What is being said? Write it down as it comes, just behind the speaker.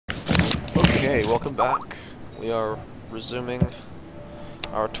Okay, welcome back. We are resuming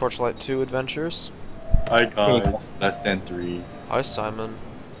our Torchlight 2 adventures. Hi guys, less than 3. Hi Simon.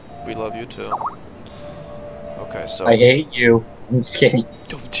 We love you too. Okay, so... I hate you. I'm just kidding.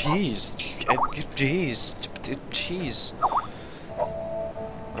 Oh, jeez. Jeez. Jeez.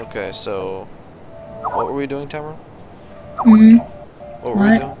 Okay, so... What were we doing, Tamara? What were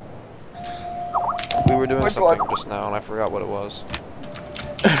we doing? We were doing something just now, and I forgot what it was.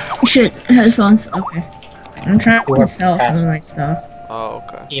 Shit, headphones. Okay. I'm trying to sell some of my stuff. Oh,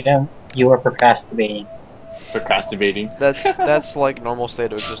 okay. Steven, you were procrastinating. Procrastinating. That's like normal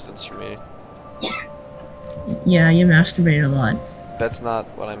state of existence for me. Yeah, you masturbate a lot. That's not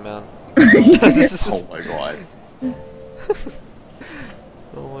what I meant. Oh my god.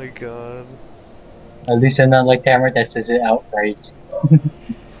 Oh my god. At least I'm not like Tamara that says it outright.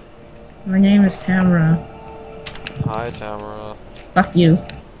 My name is Tamara. Hi, Tamara. Fuck you.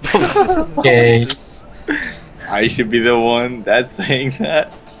 Okay. Jesus. I should be the one that's saying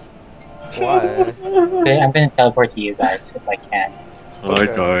that. Why? Okay, I'm gonna teleport to you guys if I can. Hi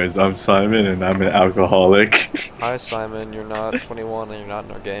guys, I'm Simon and I'm an alcoholic. Hi, Simon. You're not 21 and you're not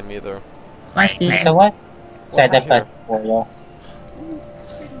in our game either. Bye, Steven. So what? Set right up a tutorial.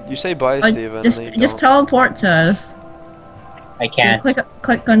 You say bye, Steven. Just and then you just don't. teleport to us. I You can't.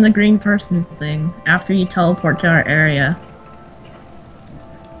 click on the green person thing after you teleport to our area.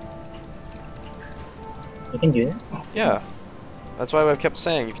 You can do that. Yeah. That's why I kept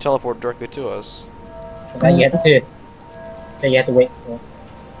saying you can teleport directly to us. But you have to. So you have to wait for.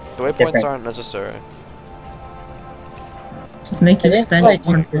 The waypoints Different. aren't necessary. Just make you I think spend like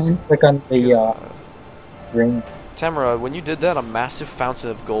more you just gold. click on the ring. Tamara, when you did that, a massive fountain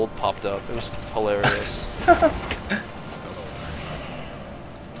of gold popped up. It was hilarious.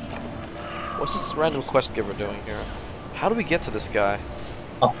 What's this random quest giver doing here? How do we get to this guy?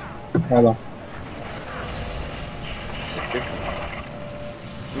 Hold on.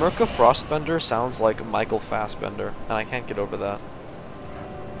 Mirka Frostbender sounds like Michael Fassbender, and I can't get over that.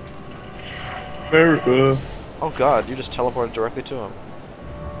 America. Oh god, you just teleported directly to him.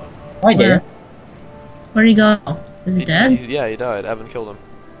 Oh, I did. Where? Where'd he go? Is he dead? Yeah, he died. Evan killed him.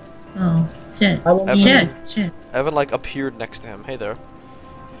 Oh, shit. Follow Shit, me. shit. Evan, like, appeared next to him. Hey there.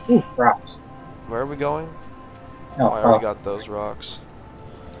 Ooh, rocks. Where are we going? Oh, I already got those rocks.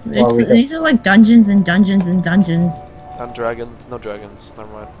 Well, we These are like dungeons and dungeons and dungeons. And dragons. No dragons.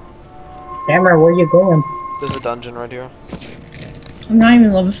 Never mind. Tamara, where you going? There's a dungeon right here. I'm not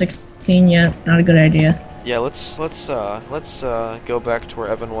even level 16 yet. Not a good idea. Yeah, let's go back to where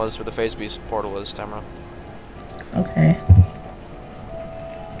Evan was, where the phase beast portal is, Tamara. Okay.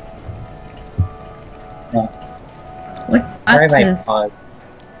 No. What Where am I? class is?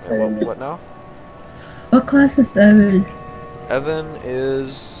 What now? What class is Evan? Evan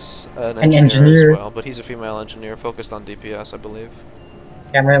is an An engineer engineer. as well, but he's a female engineer focused on DPS, I believe.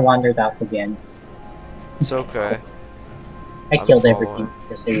 Tamara wandered off again. It's okay. I I'm killed following. everything,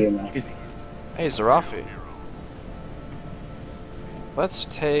 just so you know. Hey, Zarafi. Let's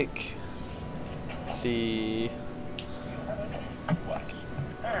take the... God,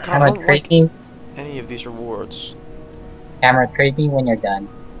 I Tamara, don't trade like me. any of these rewards. Tamara, trade me when you're done.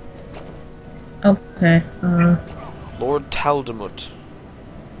 Okay. Lord Taldamut.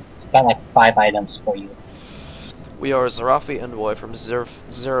 It's got like 5 items for you. We are Zarafi envoy from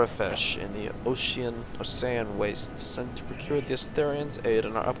Zarafesh in the Ocean Wastes, sent to procure the Asterians' aid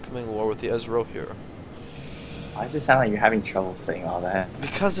in our upcoming war with the Ezrohir. Why does it sound like you're having trouble saying all that?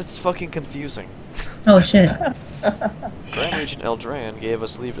 Because it's fucking confusing. Oh shit. Grand Regent Eldraine gave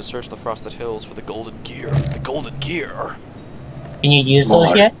us leave to search the Frosted Hills for the Golden Gear. The Golden Gear! Can you use those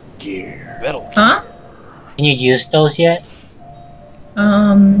More yet? gear. Metal Gear. Huh? Can you use those yet?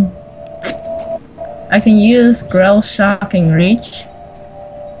 I can use Grell Shocking Reach,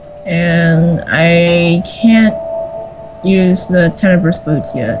 and I can't use the Tenebrous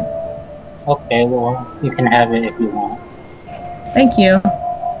Boots yet. Okay, well, you can have it if you want. Thank you.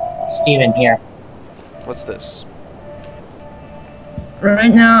 Steven, here. What's this?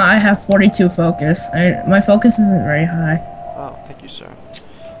 Right now, I have 42 focus. My focus isn't very high. Oh, thank you, sir.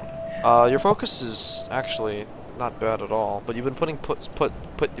 Your focus is actually not bad at all, but you've been putting fuck.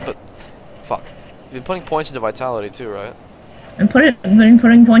 You've been putting points into vitality too, right? I'm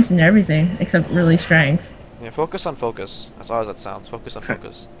putting points into everything except really strength. Yeah, focus on focus. As odd as that sounds, focus on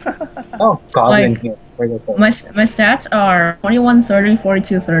focus. Oh, Goblin Like, here. Where the My stats are 21, 30,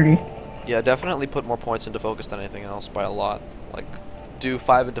 42, 30. Yeah, definitely put more points into focus than anything else by a lot. Like, do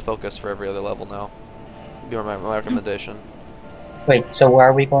 5 into focus for every other level now. Would be my recommendation. Wait, so where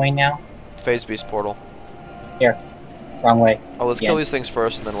are we going now? Phase Beast portal. Here. Wrong way. Oh, let's Yeah. kill these things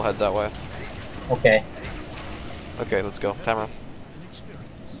first and then we'll head that way. Okay. Okay, let's go. Tamara.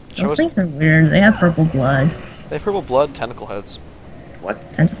 Show Those us. things are weird. They have purple blood. They have purple blood, tentacle heads.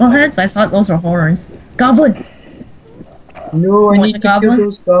 What? Tentacle heads? I thought those were horns. Goblin! No, I Want need the to kill goblin?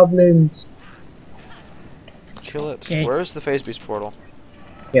 those goblins. Kill it. Okay. Where's the phase beast portal?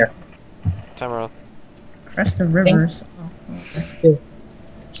 Here. Tamara. Crest of rivers.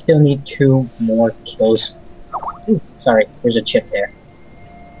 Still need 2 more kills. Ooh, sorry, there's a chip there.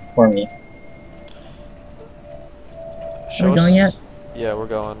 For me. Show Are we going yet? Yeah, we're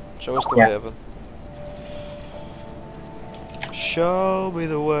going. Show us the Yeah. way, Evan. Show me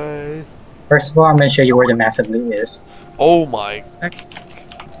the way. First of all, I'm gonna show you where the massive loot is. Oh my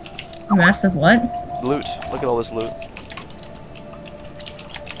Massive what? loot. Look at all this loot.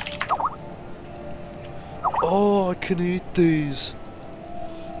 Oh, I can eat these.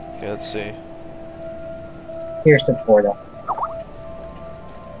 Okay, let's see. Here's the portal.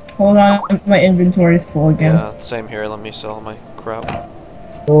 Hold on, my inventory's full again. Yeah, same here. Let me sell my crap.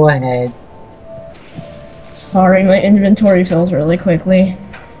 Go ahead. Sorry, my inventory fills really quickly.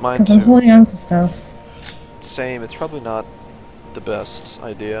 Mine Because I'm too. holding on to stuff. Same. It's probably not the best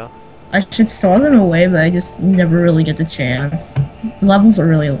idea. I should store them away, but I just never really get the chance. Levels are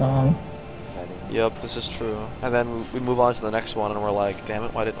really long. Yep, this is true. And then we move on to the next one, and we're like, damn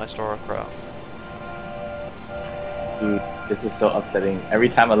it, why didn't I store our crap? Dude, this is so upsetting. Every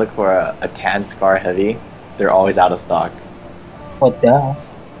time I look for a tan scar heavy, they're always out of stock. What the?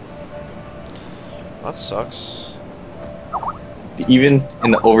 That sucks. Even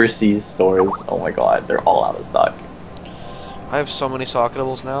in the overseas stores, oh my god, they're all out of stock. I have so many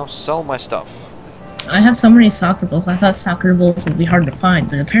socketables now. Sell my stuff. I have so many soccer balls. I thought soccer balls would be hard to find,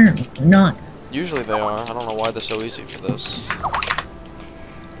 but apparently they're not. Usually they are. I don't know why they're so easy for this.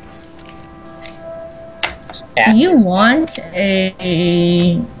 Do you want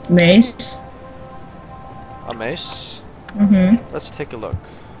a mace? A mace? Mm-hmm. Let's take a look.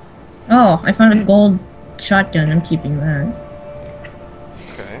 Oh, I found a gold shotgun. I'm keeping that.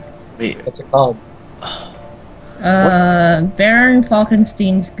 Okay. Wait, What's it called? Baron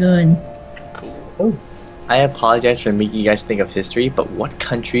Falkenstein's gun. Cool. I apologize for making you guys think of history, but what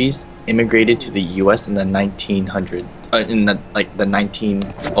countries immigrated to the U.S. in the 1900s? In the 1901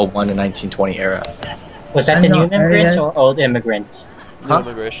 to 1920 era? Was that I'm the new not there immigrants yet. or old immigrants? New Huh?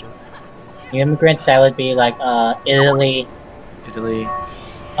 immigration. New immigrants, that would be like Italy, Italy.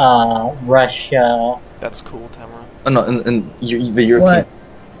 Russia. That's cool, Tamara. Oh no, and the Europeans.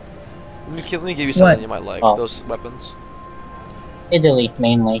 Let me give you something What? you might like. Oh. Those weapons. Italy,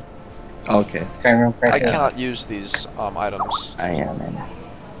 mainly. Okay. If I remember I correctly. cannot use these items. I am in.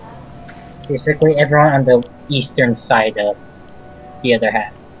 Basically, everyone on the eastern side of the other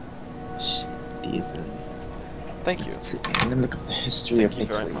half. These. Thank you. Let me look up the history Thank you of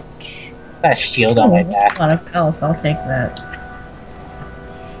very Italy. much. Got a shield on my back. A lot of health. I'll take that.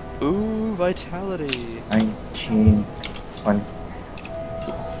 Ooh, vitality. 1920.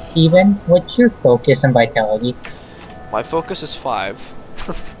 Steven, what's your focus on vitality? My focus is 5.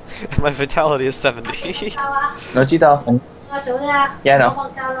 And my vitality is 70. No, 知道. Yeah,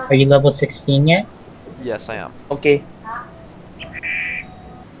 no. Are you level 16 yet? Yes, I am. Okay.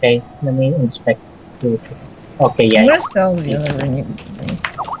 Okay, let me inspect. Okay, I'm yeah, gonna sell the other ring.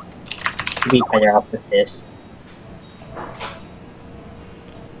 you'd be better off with this.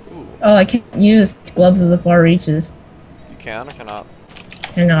 Ooh, Oh, I can't use gloves of the far reaches. you can? I cannot.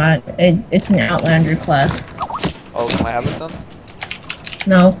 Cannot. It's an Outlander class. Oh, can I have it then?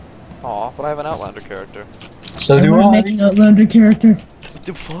 No. Aw, but I have an Outlander character. So I'm do not I. making an Outlander character.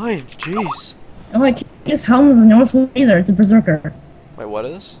 Fine, jeez. Oh, I can't use Helm of the Northwind either. It's a Berserker. Wait, what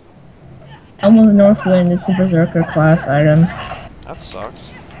is? Helm of the Northwind. It's a Berserker class item. That sucks.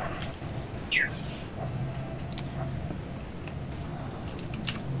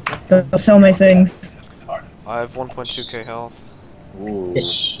 Go sell my things. I have 1.2k health. Ooh. The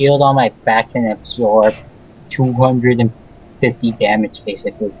shield on my back can absorb 250 damage,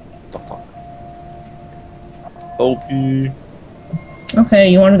 basically. The fuck? OP. Okay,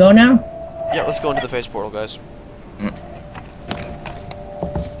 you want to go now? Yeah, let's go into the face portal, guys.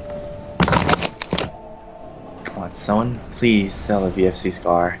 Come on, someone please sell a VFC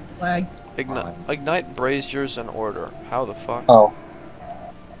scar. Flag. Ignite braziers and order. How the fuck? Oh.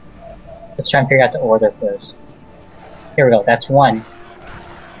 Let's try and figure out the order first. Here we go, that's one.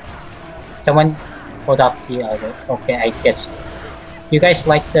 Someone hold off the other. Okay, I guess. You guys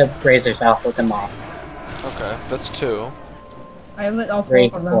like the brazers, I'll hold them off. Okay, that's 2. I lit all 3,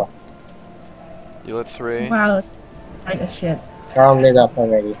 of them. 4. You lit 3. Wow, that's kind of shit. They're all lit up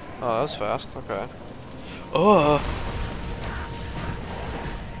already. Oh, that was fast. Okay. Oh!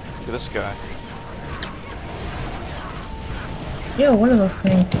 Look at this guy. Yo, what are those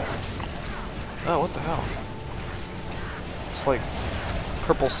things? Oh, what the hell? It's like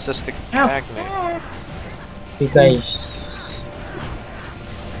purple cystic Ow. acne. You guys,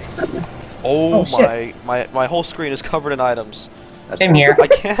 Oh, Oh, shit. my whole screen is covered in items. same here. I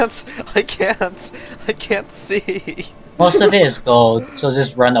can't see. Most of it is gold, so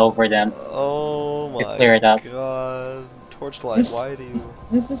just run over them. Oh To my clear it up. god. Torchlight, why do you...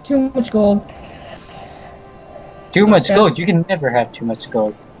 This is too much gold. Too much Yes. gold. You can never have too much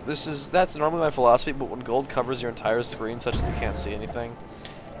gold. That's normally my philosophy, but when gold covers your entire screen such that you can't see anything,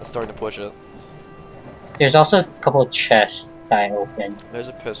 it's starting to push it. There's also a couple of chests that I opened. There's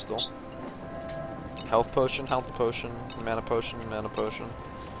a pistol. Health potion, mana potion, mana potion.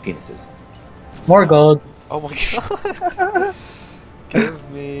 Penises. More gold. Oh my god.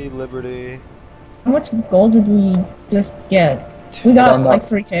 Give me liberty. How much gold did we just get? We got don't know. like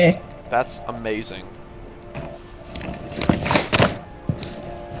 3K. That's amazing.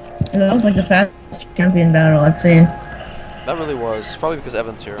 That was like the fastest champion battle I've seen. That really was. Probably because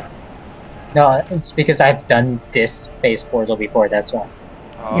Evan's here. No, it's because I've done this phase portal before, that's why.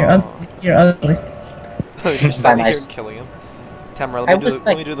 You're ugly. You're ugly. You're standing here my- and killing him. Tamara, I let was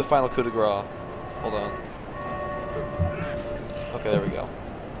me like- do the final coup de grace. Hold on. Okay, there we go.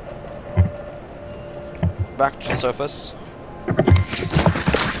 Back to the surface.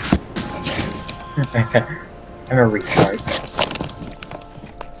 I'm a retard.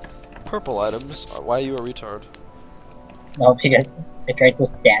 Purple items. Why are you a retard? No, because I tried to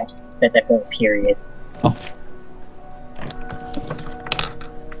dance instead of a period.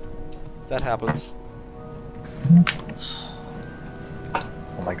 That happens.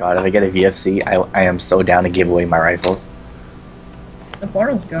 Oh my god, if I get a VFC, I am so down to give away my rifles. The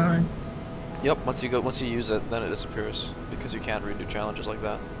portal's gone. Yep. Once you use it, then it disappears because you can't redo challenges like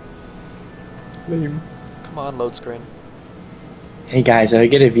that. Lame. Come on, load screen. Hey guys, if I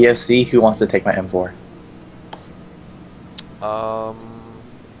get a VFC, who wants to take my M4?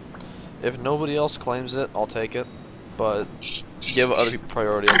 If nobody else claims it, I'll take it, but give other people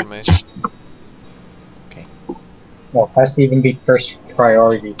priority over me. Well, has to even be first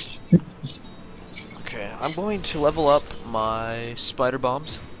priority. Okay, I'm going to level up my spider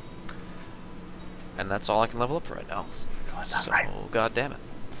bombs, and that's all I can level up right now. So, god damn it.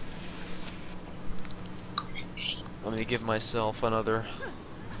 Let me give myself another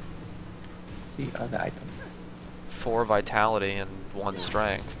See other items. 4 vitality and 1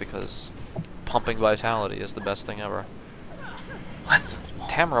 strength, because pumping vitality is the best thing ever. What?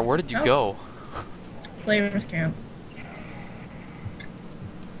 Tamara, where did you go? Slavers camp.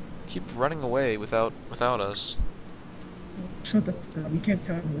 Keep running away without us. Shut the fuck up. You can't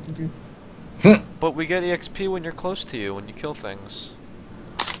tell me what to do. But we get EXP when you're close to you, when you kill things.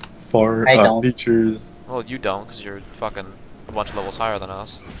 For I don't. features. Well, you don't, because you're fucking a bunch of levels higher than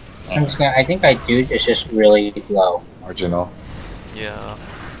us. I'm just gonna. I think my dude is just really low. Marginal. Yeah.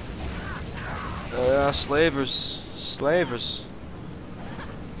 Yeah, slavers. Slavers.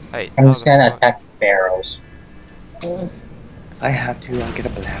 Hey, I'm how just the gonna fuck- attack barrels. If I have to, I'll get a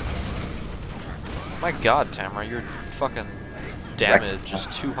blab. My god, Tamara, your fucking damage is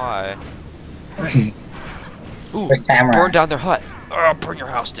too high. Ooh, Where's let's Tamara? burn down their hut. Burn your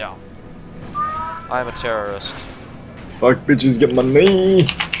house down. I'm a terrorist. Fuck bitches, get money!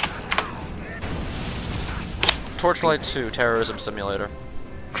 Torchlight 2 Terrorism Simulator.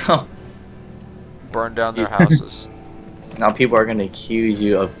 Burn down their houses. Now people are gonna accuse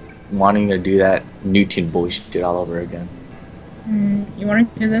you of wanting to do that Newton bullshit all over again. You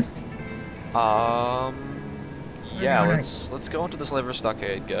want to do this? Yeah, Alright. let's go into the slaver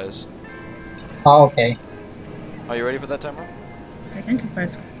stockade, guys. Oh, okay. Are you ready for that, Tamara? Identify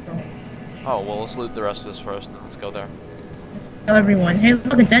scroll. Oh, well, let's loot the rest of this first, and then let's go there. Tell everyone, hey,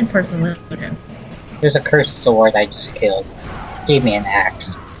 look, a dead person lived in. There's a cursed sword I just killed. Gave me an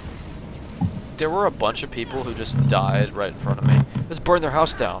axe. There were a bunch of people who just died right in front of me. Let's burn their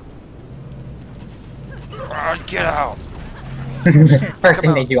house down. Get out! First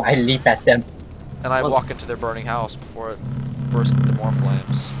thing they do, I leap at them. And I walk into their burning house before it bursts into more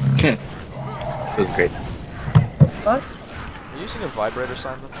flames. It was great. Fuck? Are you using a vibrator,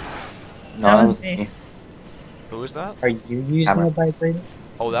 Simon? No, That that was was me. me. Who is that? Are you using Tamara. a vibrator?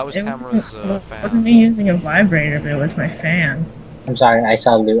 Oh, that was It Tamara's wasn't fan. me using a vibrator, but it was my fan. I'm sorry, I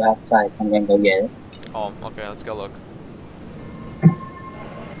saw loot outside. I'm gonna go get it. Oh, okay, let's go look.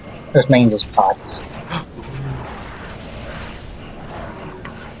 There's mainly just pots.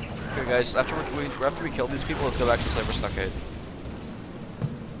 Okay, guys, after we kill these people, let's go back to Slaver Stockade.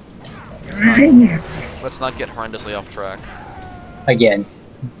 Let's not get horrendously off track. Again,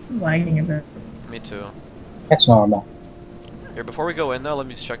 Lagging a bit. Me too. that's normal. Here, before we go in though, let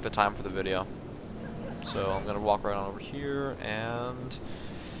me check the time for the video. So I'm gonna walk right on over here, and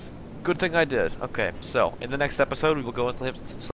good thing I did. Okay, so in the next episode we will go with